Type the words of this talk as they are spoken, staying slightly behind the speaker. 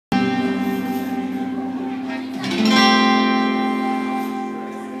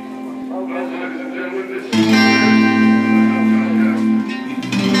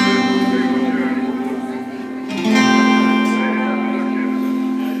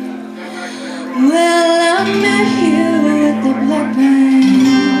Well, I met you at the Bloodbank.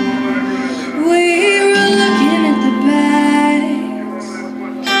 We were looking at the bags,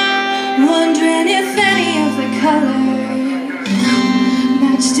 wondering if any of the colors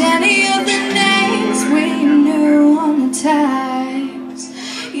matched any of the names we knew on the tags.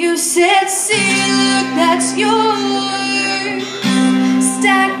 You said, see, look, that's yours,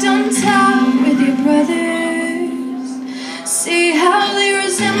 stacked on top with your brothers. See how they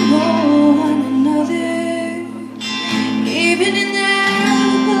resemble one another, even in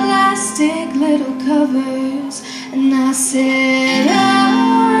their plastic little covers. And I said, I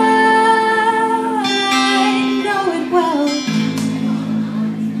know it well,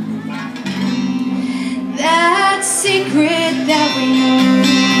 that secret that we know,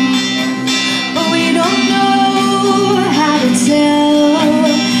 but we don't know how to tell.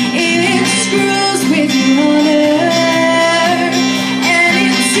 It screws with your honor, and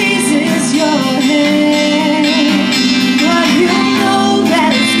it teases your head, but you know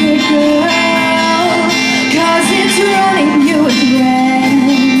that it's good, girl, 'cause it's running you a thread.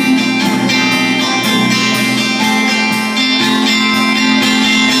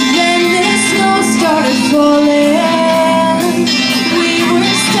 Then the snow started falling. We were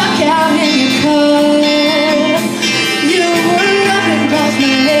stuck out in your car. You were rubbing both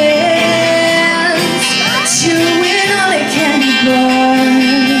my hands, chewing on a candy bar.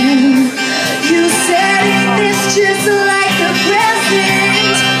 You said, "Ain't this just like a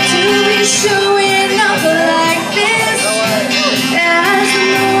present to be showing up like this?" As the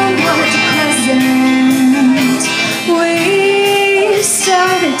moon was present, we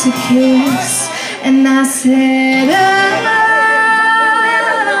started to kiss, and I said,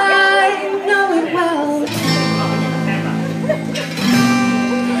 I know it well,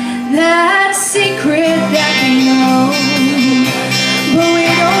 that secret that we know, but we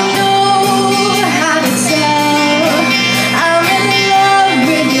don't know how to tell. I'm in love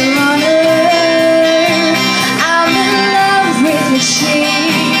with your honor, I'm in love with your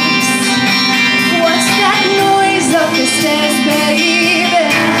cheeks. What's that noise up the stairs, baby?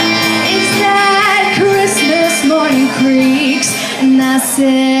 Is that Christmas morning creaks? And I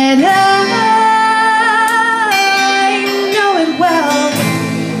said,